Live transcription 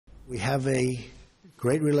We have a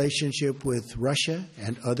great relationship with Russia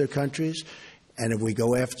and other countries, and if we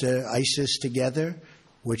go after ISIS together,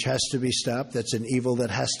 which has to be stopped, that's an evil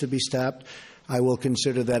that has to be stopped, I will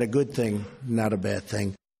consider that a good thing, not a bad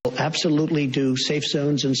thing. We'll absolutely do safe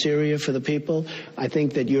zones in Syria for the people. I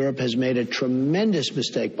think that Europe has made a tremendous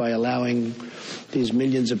mistake by allowing these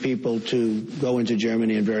millions of people to go into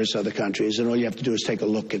Germany and various other countries. And all you have to do is take a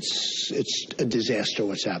look. It's a disaster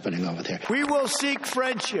what's happening over there. We will seek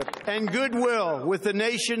friendship and goodwill with the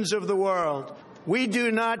nations of the world. We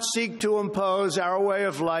do not seek to impose our way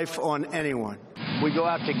of life on anyone. We go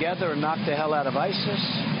out together and knock the hell out of ISIS,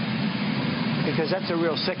 because that's a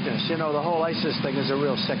real sickness. You know, the whole ISIS thing is a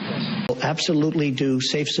real sickness. We'll absolutely do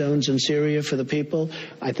safe zones in Syria for the people.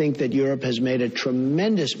 I think that Europe has made a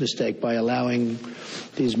tremendous mistake by allowing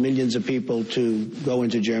these millions of people to go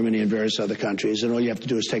into Germany and various other countries. And all you have to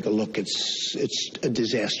do is take a look. It's a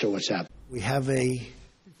disaster what's happening. We have a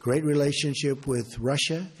great relationship with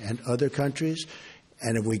Russia and other countries,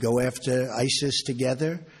 and if we go after ISIS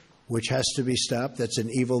together, which has to be stopped, that's an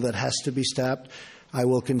evil that has to be stopped, I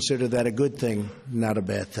will consider that a good thing, not a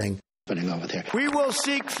bad thing. Over there. We will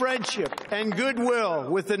seek friendship and goodwill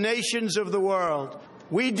with the nations of the world.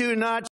 We do not